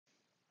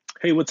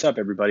Hey, what's up,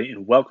 everybody,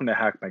 and welcome to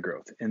Hack My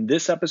Growth. In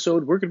this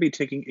episode, we're going to be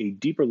taking a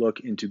deeper look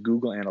into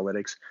Google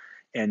Analytics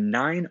and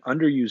 9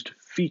 underused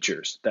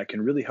features that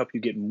can really help you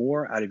get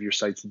more out of your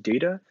site's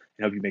data and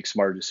help you make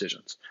smarter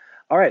decisions.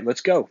 All right,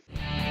 let's go.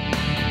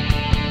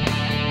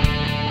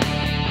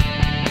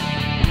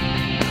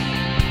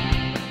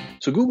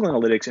 So Google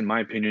Analytics, in my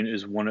opinion,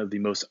 is one of the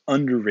most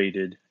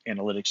underrated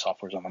analytics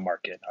softwares on the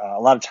market. A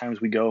lot of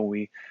times we go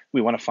and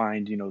we want to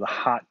find the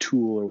hot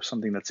tool or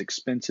something that's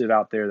expensive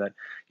out there that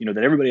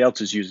that everybody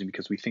else is using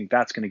because we think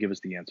that's going to give us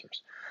the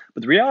answers.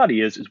 But the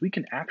reality is we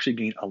can actually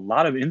gain a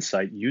lot of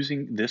insight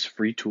using this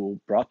free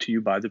tool brought to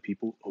you by the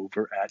people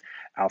over at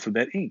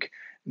Alphabet Inc.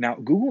 Now,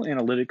 Google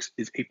Analytics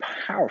is a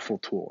powerful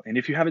tool, and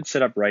if you have it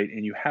set up right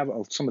and you have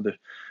some of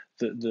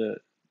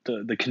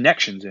the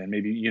connections in,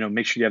 maybe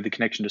make sure you have the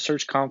connection to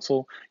Search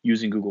Console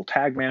using Google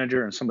Tag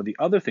Manager and some of the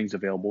other things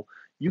available,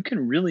 you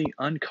can really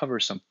uncover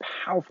some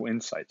powerful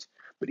insights.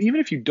 But even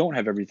if you don't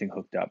have everything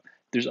hooked up,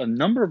 there's a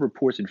number of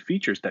reports and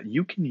features that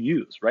you can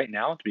use right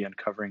now to be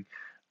uncovering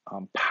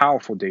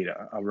powerful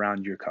data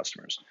around your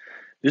customers.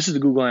 This is the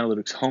Google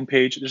Analytics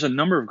homepage. There's a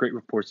number of great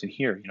reports in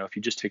here. If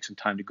you just take some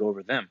time to go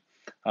over them.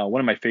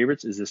 One of my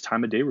favorites is this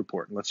time of day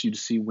report. It lets you to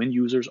see when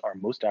users are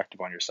most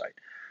active on your site.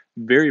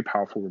 Very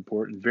powerful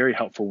report and very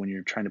helpful when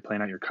you're trying to plan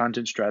out your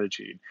content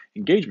strategy,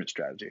 engagement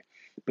strategy.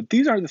 But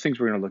these aren't the things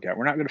we're going to look at.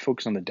 We're not going to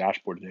focus on the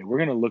dashboard today. We're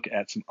going to look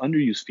at some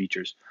underused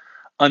features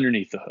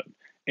underneath the hood.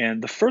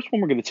 And the first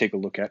one we're going to take a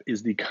look at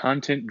is the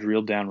content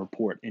drill down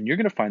report. And you're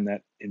going to find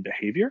that in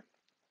behavior,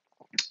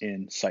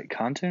 in site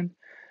content,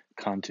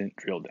 content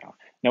drill down.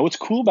 Now, what's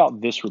cool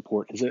about this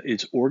report is that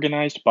it's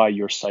organized by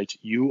your site's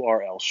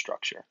URL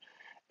structure.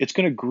 It's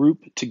going to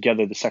group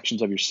together the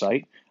sections of your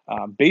site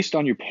based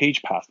on your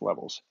page path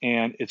levels,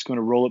 and it's going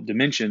to roll up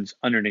dimensions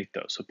underneath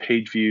those. So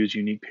page views,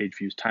 unique page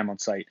views, time on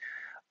site,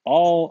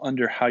 all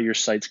under how your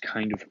site's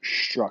kind of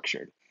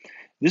structured.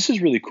 This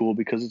is really cool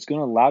because it's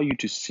going to allow you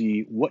to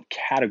see what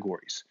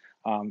categories,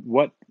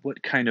 what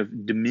kind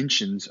of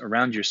dimensions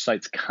around your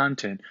site's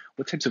content,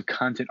 what types of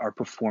content are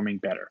performing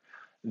better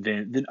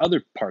than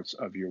other parts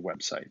of your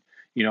website.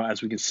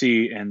 As we can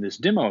see in this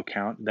demo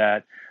account,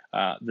 that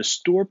the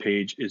store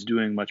page is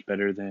doing much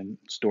better than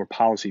store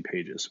policy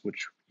pages,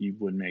 which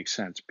would make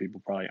sense.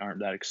 People probably aren't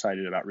that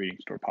excited about reading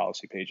store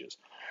policy pages.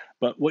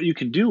 But what you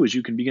can do is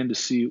you can begin to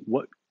see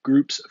what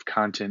groups of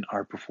content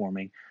are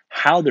performing,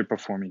 how they're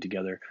performing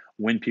together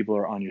when people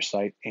are on your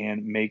site,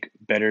 and make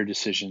better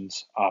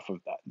decisions off of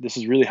that. This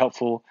is really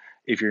helpful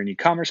if you're an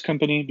e-commerce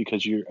company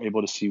because you're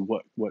able to see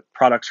what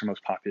products are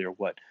most popular,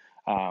 what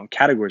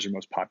categories are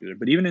most popular.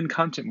 But even in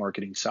content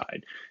marketing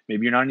side,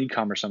 maybe you're not an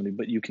e-commerce company,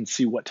 but you can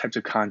see what types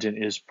of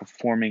content is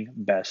performing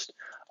best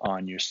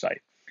on your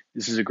site.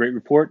 This is a great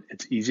report.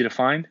 It's easy to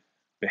find: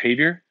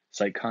 behavior,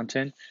 site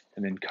content,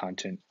 and then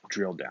content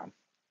drill down.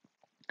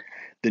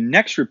 The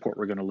next report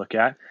we're going to look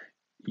at,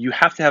 you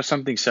have to have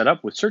something set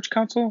up with Search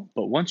Console,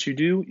 but once you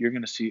do, you're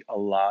going to see a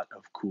lot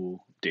of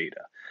cool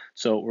data.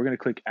 So we're going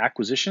to click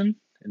Acquisition,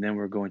 and then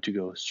we're going to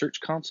go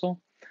Search Console.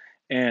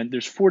 And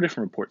there's 4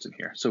 different reports in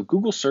here. So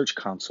Google Search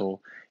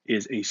Console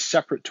is a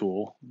separate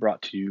tool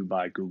brought to you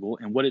by Google.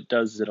 And what it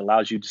does is it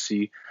allows you to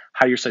see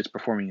how your site's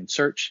performing in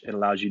search. It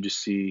allows you to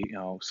see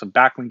some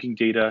backlinking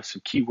data,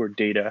 some keyword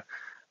data,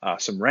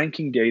 some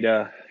ranking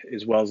data,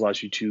 as well as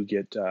allows you to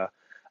get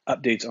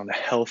updates on the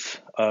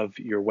health of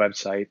your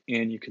website,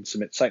 and you can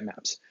submit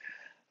sitemaps.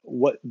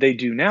 What they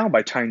do now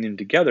by tying them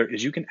together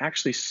is you can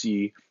actually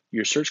see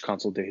your Search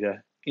Console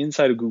data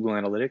inside of Google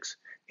Analytics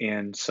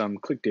and some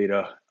click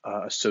data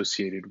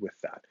associated with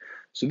that.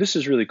 So this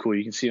is really cool.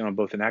 You can see it on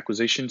both an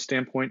acquisition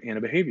standpoint and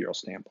a behavioral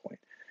standpoint.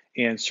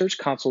 And Search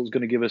Console is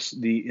going to give us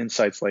the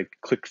insights like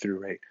click-through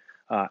rate,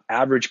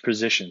 average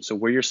position, so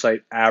where your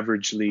site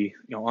averagely,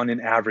 on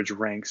an average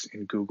ranks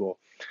in Google,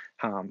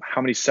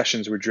 how many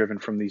sessions were driven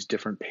from these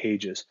different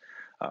pages.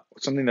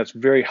 Something that's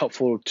very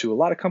helpful to a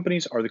lot of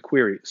companies are the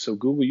queries. So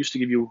Google used to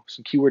give you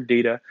some keyword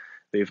data.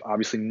 They've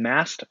obviously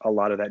masked a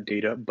lot of that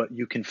data, but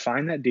you can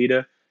find that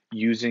data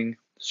using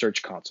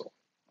Search Console.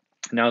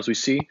 Now, as we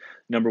see,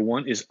 number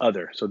 1 is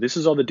other. So this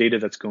is all the data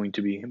that's going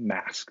to be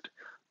masked.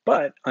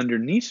 But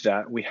underneath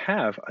that, we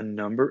have a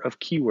number of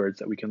keywords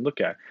that we can look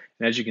at.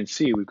 And as you can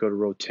see, we go to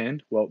row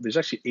 10. Well, there's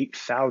actually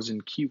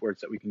 8,000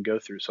 keywords that we can go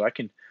through. So I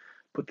can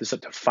put this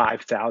up to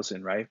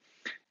 5,000, right?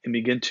 And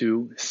begin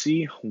to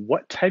see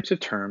what types of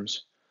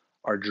terms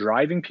are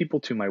driving people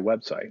to my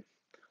website.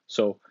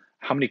 So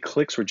how many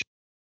clicks were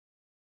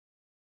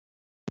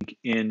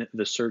in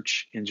the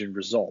search engine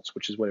results,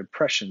 which is what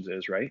impressions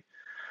is, right?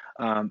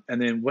 And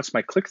then what's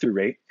my click-through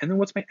rate? And then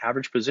what's my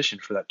average position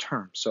for that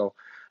term? So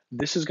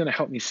this is going to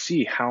help me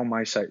see how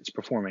my site is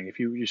performing. If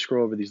you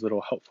scroll over these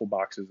little helpful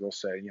boxes, they'll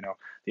say,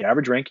 the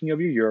average ranking of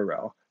your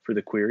URL for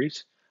the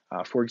queries.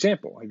 For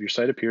example, if your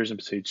site appears in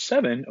page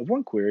 7 of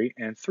one query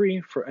and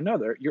 3 for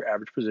another, your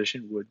average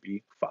position would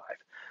be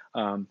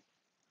 5.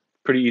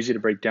 Pretty easy to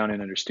break down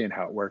and understand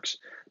how it works.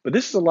 But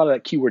this is a lot of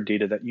that keyword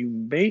data that you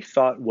may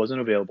thought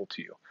wasn't available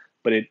to you,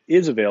 but it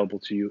is available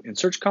to you in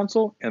Search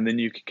Console, and then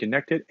you can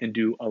connect it and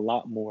do a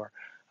lot more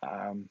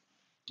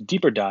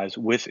deeper dives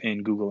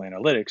within Google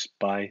Analytics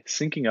by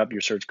syncing up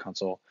your Search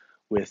Console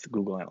with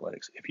Google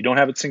Analytics. If you don't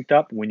have it synced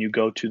up, when you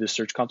go to the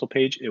Search Console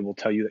page, it will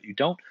tell you that you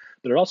don't,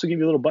 but it'll also give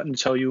you a little button to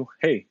tell you,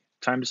 hey,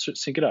 time to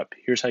sync it up.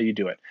 Here's how you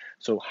do it.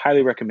 So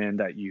highly recommend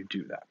that you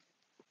do that.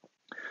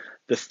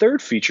 The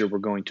third feature we're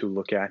going to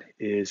look at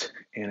is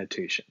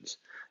annotations.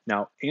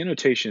 Now,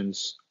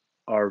 annotations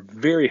are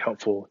very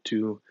helpful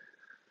to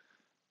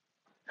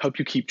help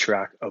you keep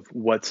track of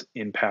what's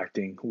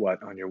impacting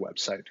what on your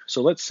website.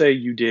 So let's say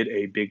you did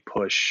a big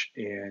push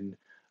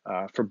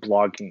for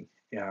blogging,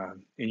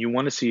 and you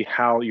want to see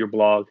how your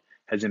blog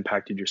has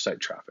impacted your site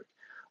traffic.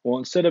 Well,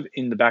 instead of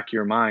in the back of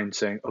your mind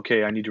saying,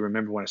 okay, I need to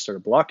remember when I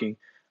started blogging,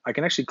 I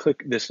can actually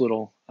click this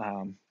little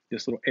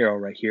arrow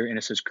right here, and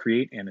it says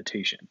create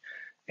annotation.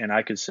 And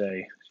I could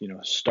say,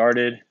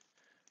 started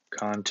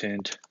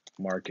content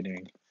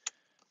marketing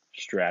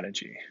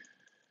strategy,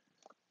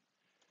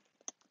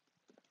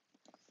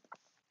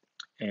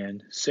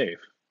 and save.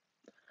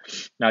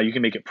 Now you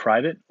can make it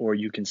private or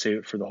you can save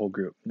it for the whole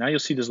group. Now you'll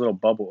see this little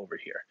bubble over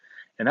here,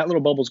 and that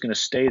little bubble is going to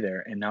stay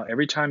there. And now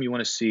every time you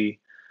want to see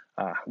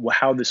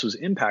how this was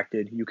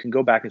impacted, you can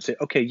go back and say,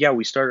 okay, yeah,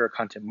 we started our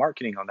content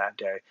marketing on that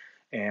day,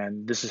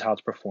 and this is how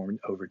it's performed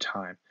over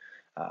time.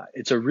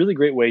 It's a really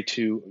great way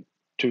to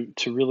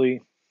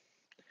really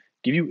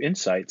give you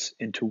insights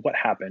into what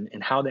happened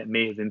and how that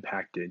may have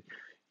impacted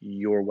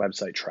your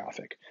website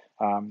traffic.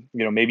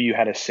 Maybe you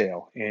had a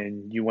sale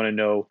and you want to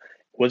know,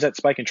 was that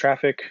spike in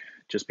traffic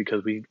just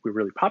because we were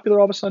really popular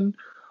all of a sudden,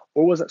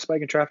 or was that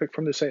spike in traffic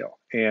from the sale?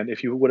 And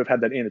if you would have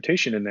had that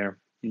annotation in there,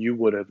 you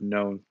would have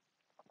known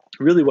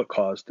really what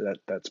caused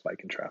that spike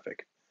in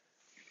traffic.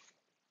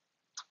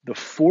 The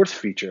fourth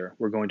feature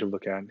we're going to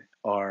look at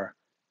are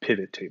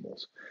pivot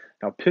tables.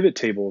 Now, pivot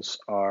tables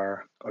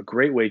are a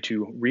great way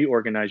to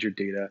reorganize your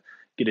data,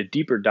 get a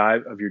deeper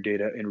dive of your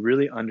data, and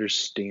really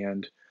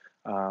understand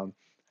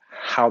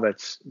how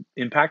that's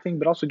impacting,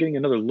 but also getting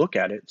another look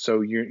at it.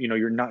 So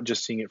you're not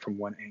just seeing it from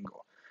one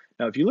angle.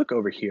 Now, if you look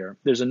over here,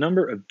 there's a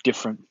number of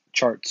different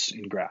charts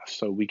and graphs.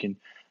 So we can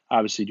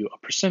obviously do a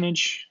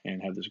percentage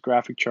and have this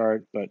graphic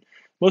chart, but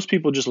most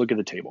people just look at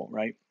the table,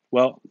 right?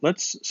 Well,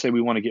 let's say we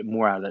want to get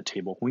more out of that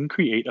table. We can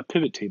create a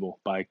pivot table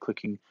by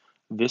clicking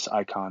this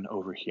icon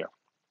over here.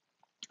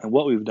 And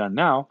what we've done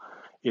now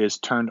is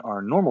turned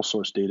our normal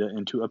source data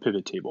into a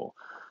pivot table.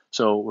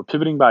 So we're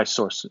pivoting by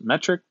source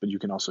metric, but you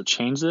can also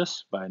change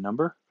this by a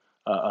number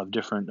of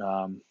different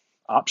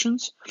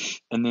options.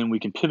 And then we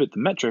can pivot the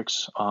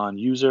metrics on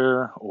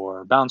user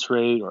or bounce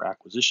rate or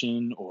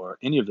acquisition or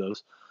any of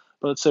those.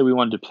 But let's say we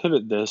wanted to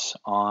pivot this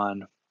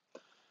on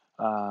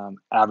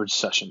average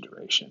session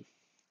duration.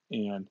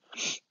 And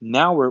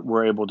now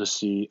we're able to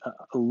see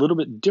a little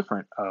bit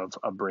different of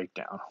a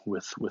breakdown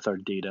with our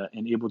data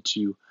and able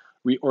to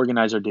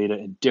reorganize our data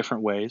in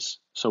different ways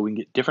so we can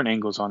get different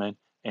angles on it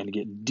and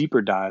get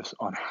deeper dives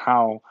on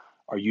how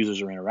our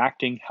users are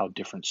interacting, how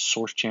different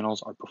source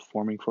channels are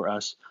performing for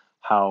us,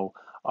 how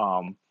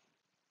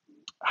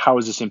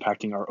is this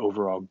impacting our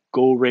overall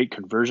goal rate,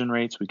 conversion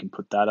rates. We can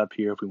put that up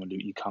here if we want to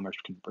do e-commerce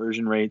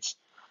conversion rates.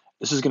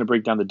 This is going to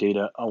break down the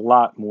data a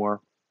lot more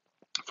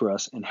for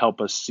us and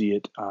help us see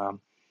it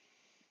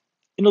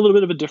in a little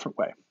bit of a different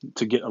way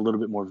to get a little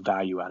bit more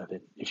value out of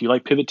it. If you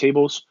like pivot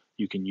tables,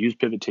 you can use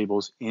pivot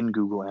tables in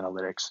Google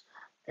Analytics,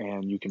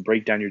 and you can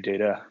break down your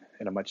data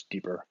at a much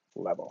deeper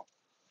level.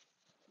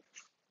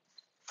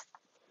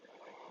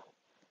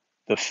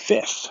 The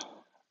fifth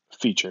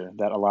feature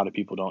that a lot of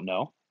people don't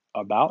know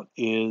about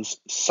is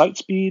site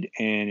speed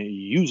and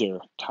user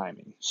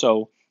timing.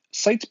 So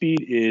site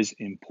speed is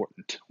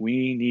important.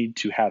 We need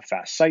to have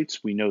fast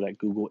sites. We know that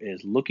Google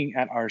is looking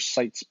at our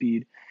site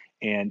speed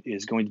and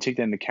is going to take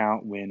that into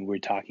account when we're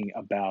talking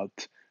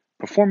about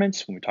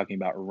performance, when we're talking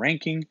about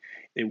ranking.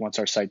 It wants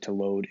our site to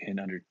load in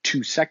under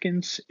 2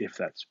 seconds if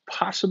that's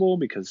possible,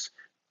 because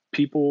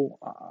people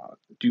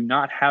do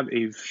not have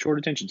a short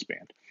attention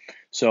span.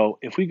 So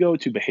if we go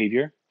to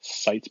behavior,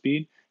 site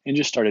speed, and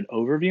just start an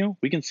overview,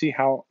 we can see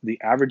how the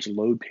average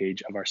load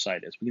page of our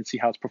site is. We can see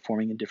how it's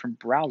performing in different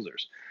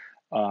browsers.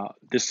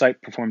 This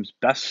site performs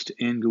best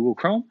in Google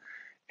Chrome,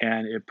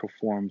 and it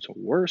performs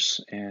worse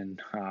in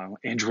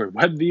Android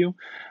Web View.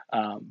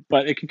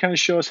 But it can kind of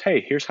show us,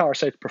 hey, here's how our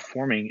site's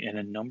performing in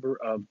a number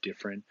of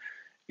different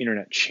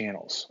internet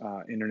channels,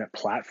 internet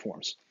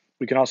platforms.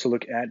 We can also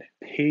look at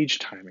page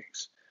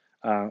timings,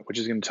 which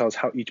is going to tell us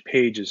how each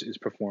page is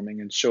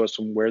performing and show us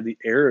where the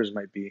errors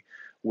might be.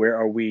 Where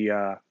are we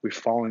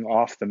falling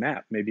off the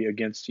map, maybe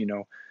against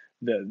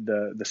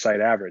the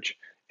site average.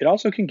 It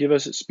also can give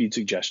us speed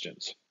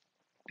suggestions.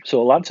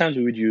 So a lot of times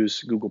we would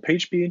use Google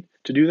PageSpeed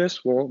to do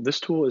this. Well, this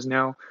tool is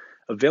now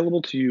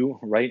available to you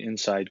right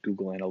inside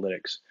Google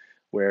Analytics,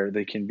 where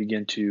they can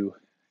begin to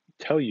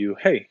tell you,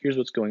 hey, here's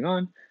what's going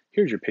on.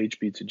 Here's your page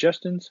speed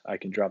suggestions. I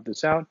can drop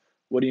this out.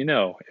 What do you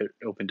know? It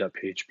opened up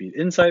PageSpeed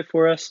Insight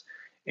for us.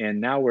 And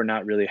now we're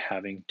not really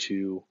having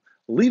to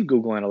leave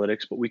Google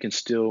Analytics, but we can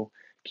still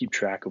keep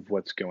track of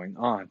what's going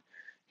on.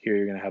 Here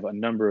you're going to have a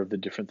number of the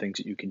different things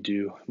that you can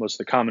do. Most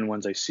of the common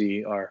ones I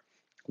see are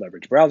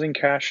leverage browsing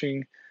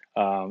caching,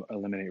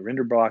 eliminate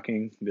render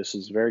blocking. This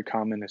is very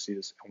common. I see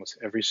this almost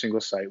every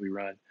single site we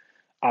run.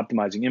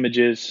 Optimizing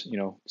images,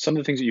 some of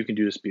the things that you can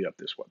do to speed up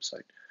this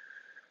website.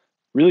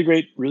 Really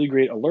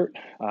great alert,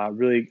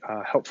 really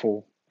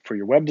helpful for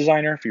your web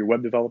designer, for your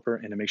web developer,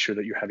 and to make sure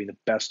that you're having the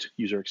best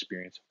user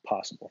experience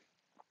possible.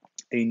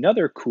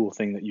 Another cool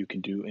thing that you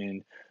can do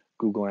in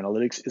Google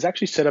Analytics is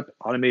actually set up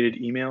automated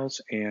emails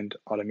and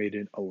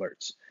automated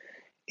alerts.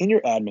 In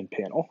your admin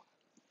panel,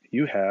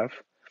 you have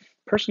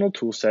personal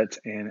tool sets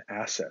and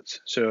assets.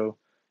 So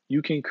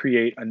you can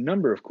create a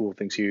number of cool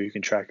things here. You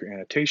can track your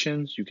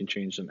annotations, you can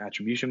change some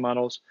attribution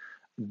models.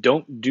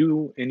 Don't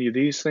do any of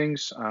these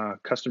things,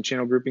 custom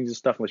channel groupings and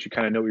stuff, unless you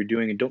kind of know what you're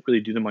doing, and don't really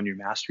do them on your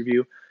master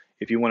view.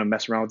 If you want to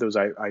mess around with those,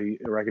 I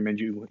recommend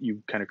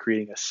you kind of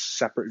creating a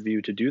separate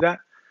view to do that.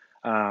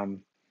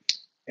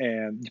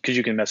 And because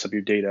you can mess up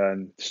your data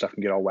and stuff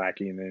can get all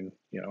wacky, and then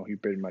you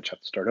pretty much have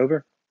to start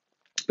over.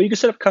 But you can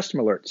set up custom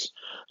alerts.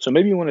 So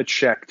maybe you want to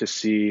check to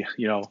see,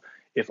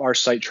 if our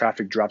site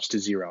traffic drops to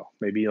 0,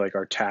 maybe like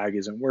our tag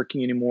isn't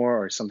working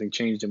anymore or something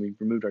changed and we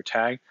removed our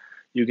tag.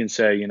 You can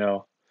say,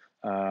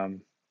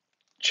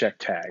 check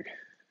tag,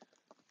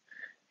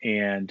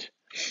 and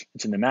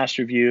it's in the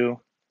master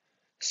view.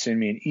 Send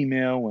me an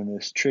email when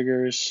this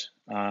triggers.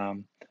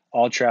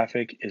 All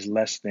traffic is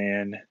less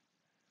than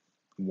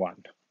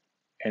 1.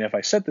 And if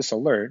I set this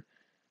alert,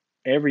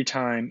 every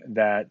time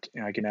that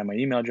I can add my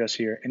email address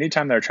here,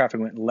 anytime that our traffic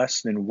went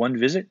less than 1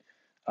 visit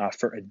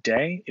for a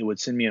day, it would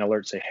send me an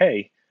alert, say,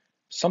 hey,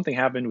 something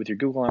happened with your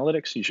Google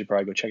Analytics. You should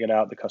probably go check it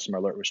out. The customer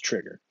alert was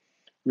triggered.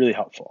 Really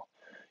helpful.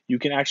 You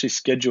can actually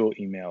schedule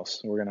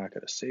emails. We're not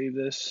going to save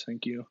this.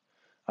 Thank you.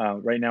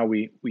 Right now,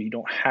 we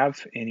don't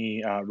have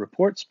any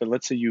reports, but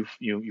let's say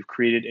you've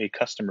created a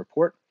custom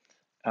report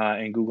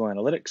in Google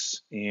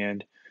Analytics,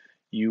 and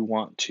you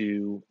want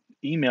to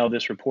email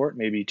this report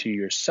maybe to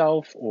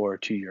yourself or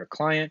to your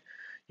client.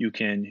 You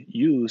can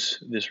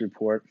use this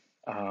report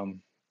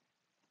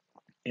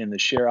in the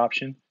share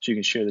option, so you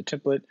can share the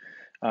template,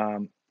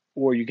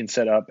 or you can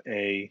set up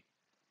an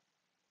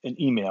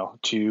email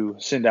to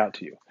send out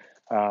to you.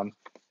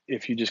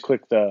 If you just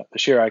click the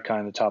share icon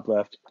in the top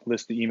left,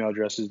 list the email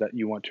addresses that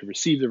you want to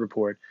receive the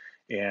report,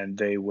 and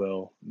they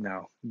will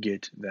now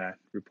get that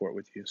report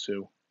with you.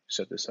 So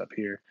set this up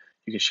here.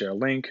 You can share a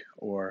link,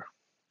 or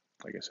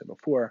like I said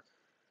before,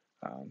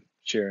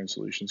 share in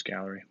solutions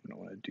gallery. We don't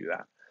want to do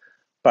that.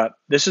 But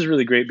this is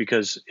really great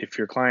because if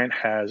your client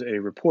has a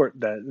report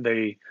that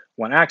they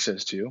want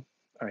access to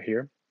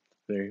here,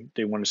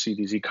 they want to see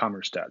these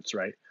e-commerce stats,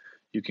 right?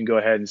 You can go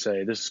ahead and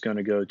say, this is going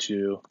to go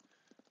to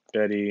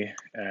Betty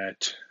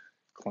at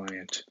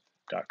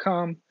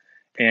client.com,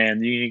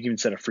 and you can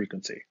set a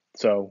frequency.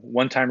 So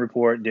one-time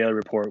report, daily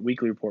report,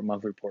 weekly report,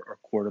 monthly report, or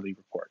quarterly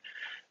report.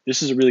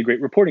 This is a really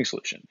great reporting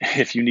solution.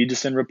 If you need to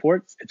send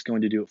reports, it's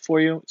going to do it for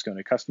you. It's going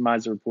to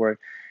customize the report.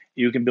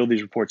 You can build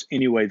these reports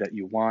any way that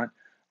you want.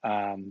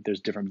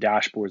 There's different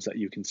dashboards that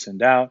you can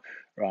send out,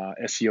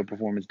 SEO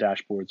performance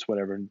dashboards,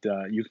 whatever.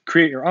 You can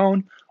create your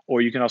own,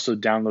 or you can also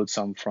download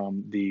some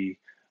from the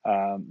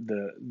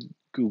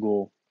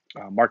Google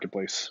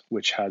Marketplace,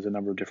 which has a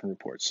number of different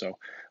reports. So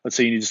let's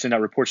say you need to send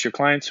out reports to your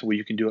clients. Well,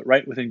 you can do it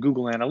right within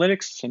Google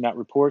Analytics, send out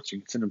reports. You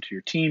can send them to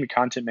your team, your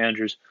content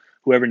managers,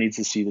 whoever needs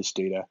to see this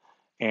data,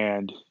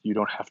 and you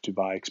don't have to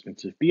buy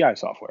expensive BI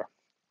software.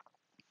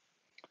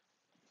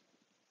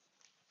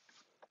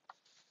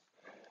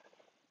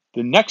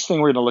 The next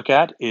thing we're going to look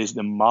at is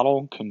the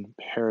model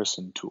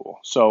comparison tool.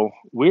 So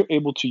we're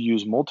able to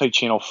use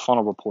multi-channel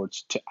funnel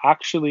reports to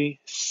actually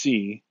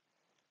see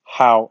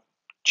how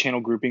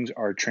channel groupings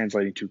are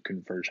translating to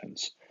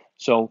conversions.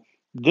 So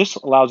this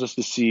allows us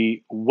to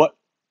see what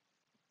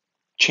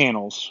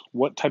channels,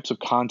 what types of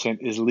content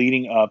is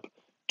leading up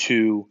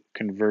to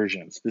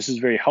conversions. This is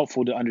very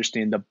helpful to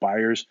understand the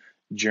buyer's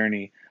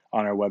journey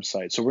on our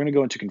website. So we're going to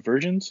go into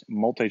conversions,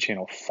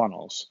 multi-channel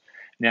funnels.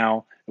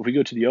 Now, if we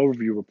go to the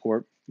overview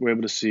report, we're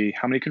able to see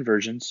how many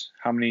conversions,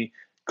 how many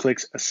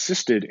clicks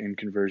assisted in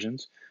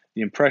conversions,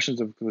 the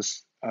impressions of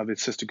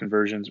assisted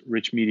conversions,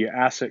 rich media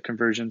asset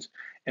conversions,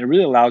 and it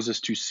really allows us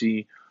to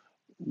see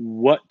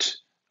what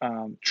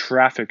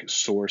traffic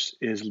source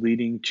is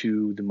leading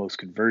to the most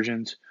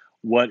conversions,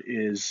 what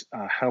is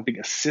helping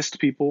assist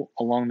people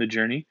along the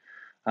journey,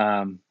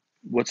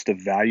 what's the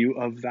value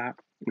of that,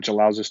 which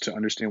allows us to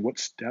understand what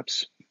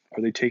steps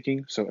are they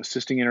taking. So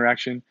assisting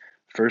interaction,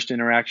 first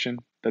interaction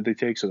that they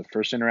take. So the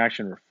first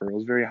interaction referral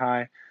is very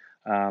high.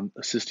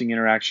 Assisting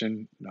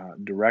interaction,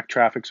 direct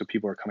traffic, so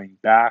people are coming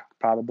back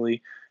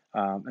probably.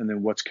 And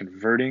then what's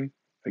converting,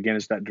 again,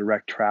 is that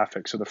direct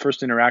traffic. So the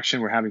first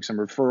interaction, we're having some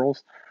referrals.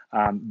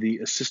 The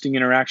assisting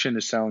interaction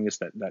is telling us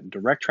that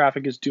direct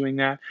traffic is doing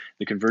that.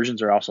 The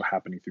conversions are also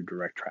happening through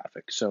direct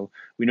traffic. So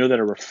we know that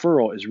a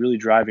referral is really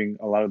driving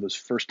a lot of those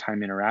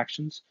first-time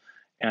interactions,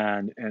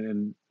 and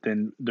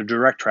then the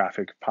direct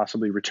traffic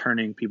possibly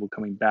returning, people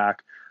coming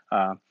back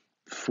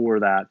for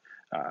that,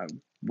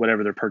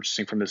 whatever they're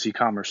purchasing from this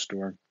e-commerce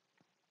store.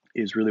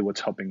 is really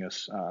what's helping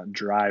us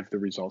drive the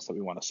results that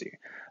we want to see.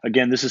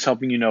 Again, this is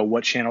helping you know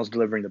what channel is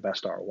delivering the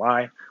best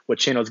ROI, what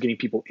channel is getting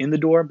people in the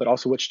door, but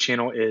also which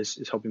channel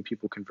is helping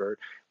people convert,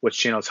 which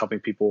channel is helping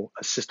people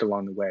assist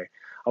along the way.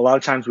 A lot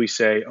of times we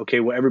say, okay,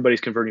 well, everybody's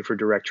converting for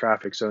direct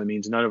traffic, so that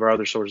means none of our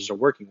other sources are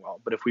working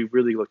well. But if we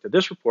really looked at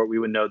this report, we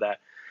would know that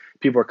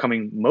people are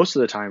coming most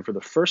of the time for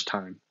the first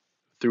time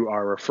through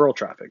our referral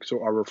traffic.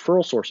 So our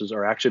referral sources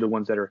are actually the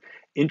ones that are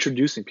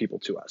introducing people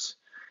to us.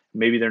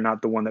 Maybe they're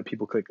not the one that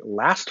people click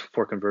last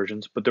for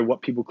conversions, but they're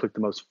what people click the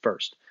most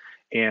first.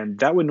 And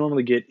that would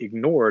normally get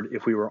ignored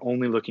if we were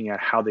only looking at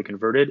how they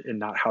converted and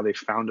not how they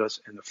found us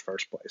in the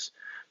first place.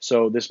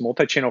 So this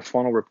multi-channel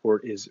funnel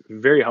report is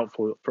very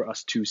helpful for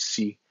us to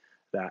see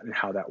that and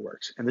how that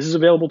works. And this is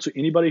available to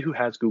anybody who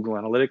has Google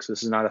Analytics.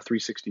 This is not a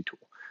 360 tool.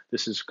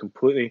 This is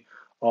completely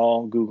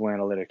all Google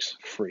Analytics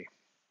free.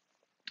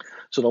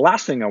 So the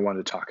last thing I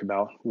wanted to talk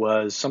about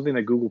was something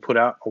that Google put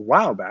out a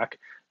while back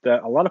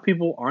that a lot of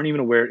people aren't even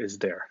aware is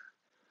there.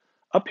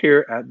 Up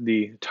here at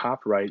the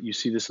top right, you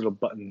see this little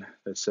button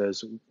that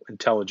says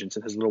intelligence.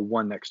 It has a little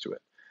 1 next to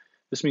it.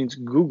 This means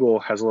Google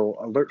has a little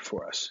alert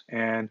for us,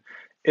 and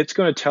it's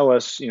going to tell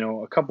us,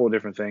 a couple of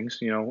different things.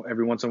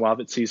 Every once in a while, if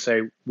it sees,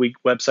 say,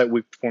 website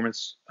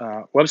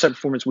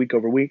performance week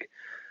over week,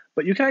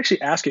 but you can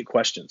actually ask it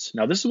questions.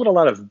 Now, this is what a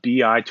lot of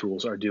BI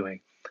tools are doing,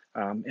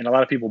 and a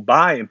lot of people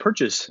buy and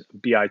purchase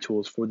BI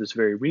tools for this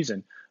very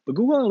reason. But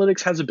Google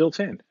Analytics has it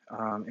built in,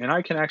 and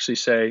I can actually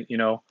say,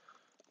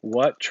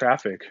 what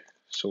traffic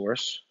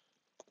source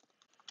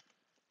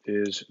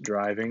is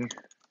driving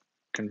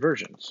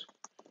conversions?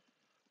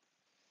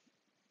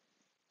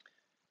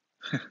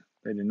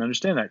 They didn't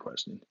understand that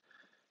question.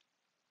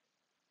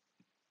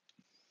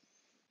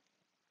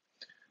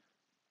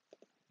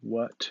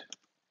 What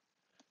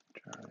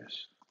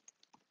drives?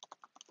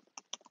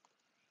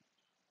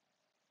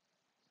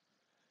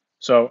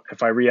 So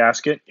if I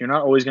re-ask it, you're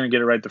not always going to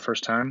get it right the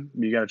first time.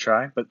 You got to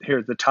try. But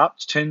here's the top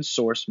 10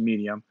 source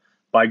medium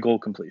by goal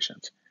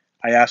completions.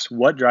 I asked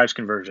what drives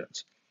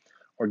conversions.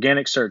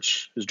 Organic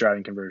search is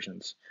driving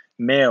conversions.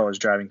 Mail is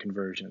driving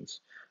conversions.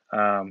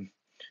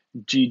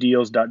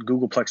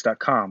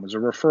 gdeals.googleplex.com is a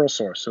referral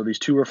source. So these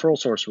 2 referral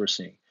sources we're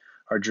seeing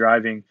are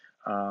driving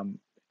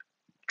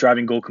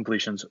goal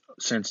completions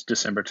since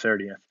December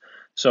 30th.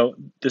 So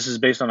this is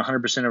based on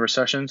 100% of our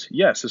sessions.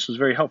 Yes, this was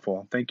very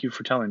helpful. Thank you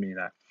for telling me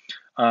that.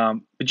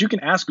 But you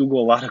can ask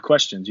Google a lot of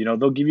questions.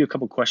 They'll give you a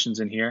couple questions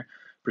in here.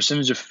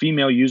 Percentage of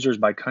female users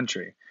by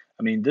country.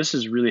 I mean, this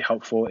is really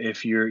helpful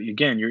if you're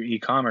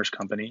e-commerce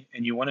company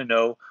and you want to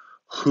know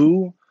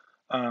who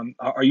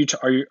are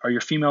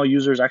your female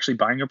users actually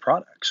buying your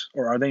products,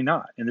 or are they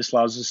not? And this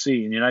allows us to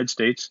see in the United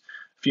States,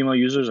 female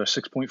users are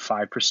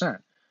 6.5%.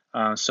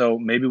 So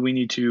maybe we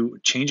need to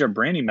change our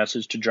branding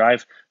message to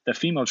drive the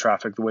female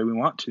traffic the way we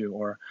want to,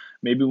 or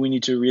maybe we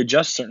need to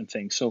readjust certain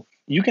things. So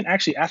you can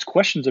actually ask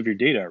questions of your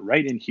data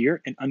right in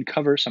here and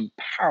uncover some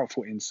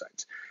powerful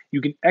insights. You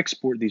can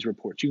export these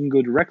reports. You can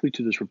go directly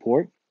to this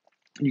report.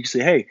 You can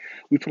say, hey,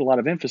 we put a lot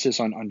of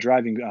emphasis on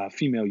driving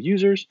female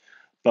users,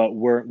 but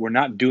we're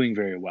not doing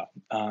very well.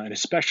 And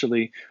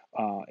especially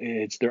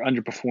they're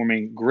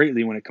underperforming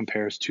greatly when it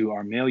compares to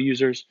our male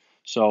users.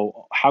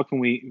 So how can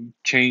we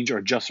change or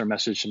adjust our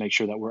message to make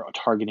sure that we're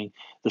targeting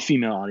the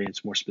female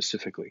audience more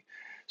specifically?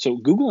 So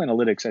Google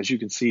Analytics, as you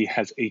can see,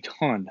 has a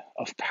ton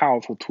of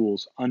powerful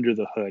tools under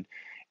the hood.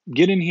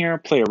 Get in here,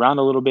 play around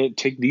a little bit,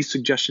 take these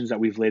suggestions that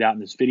we've laid out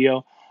in this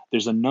video.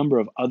 There's a number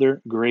of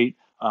other great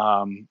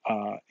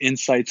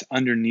insights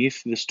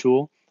underneath this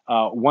tool.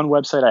 One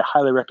website I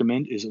highly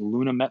recommend is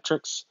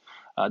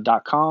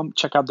lunametrics.com.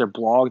 Check out their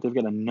blog. They've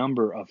got a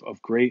number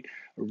of great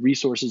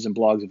resources and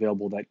blogs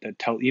available that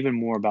tell even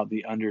more about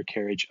the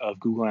undercarriage of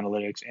Google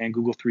Analytics and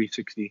Google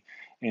 360,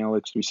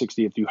 Analytics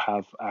 360 if you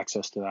have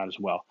access to that as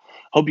well.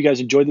 Hope you guys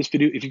enjoyed this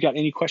video. If you've got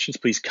any questions,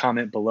 please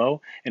comment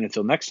below. And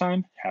until next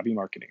time, happy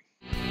marketing.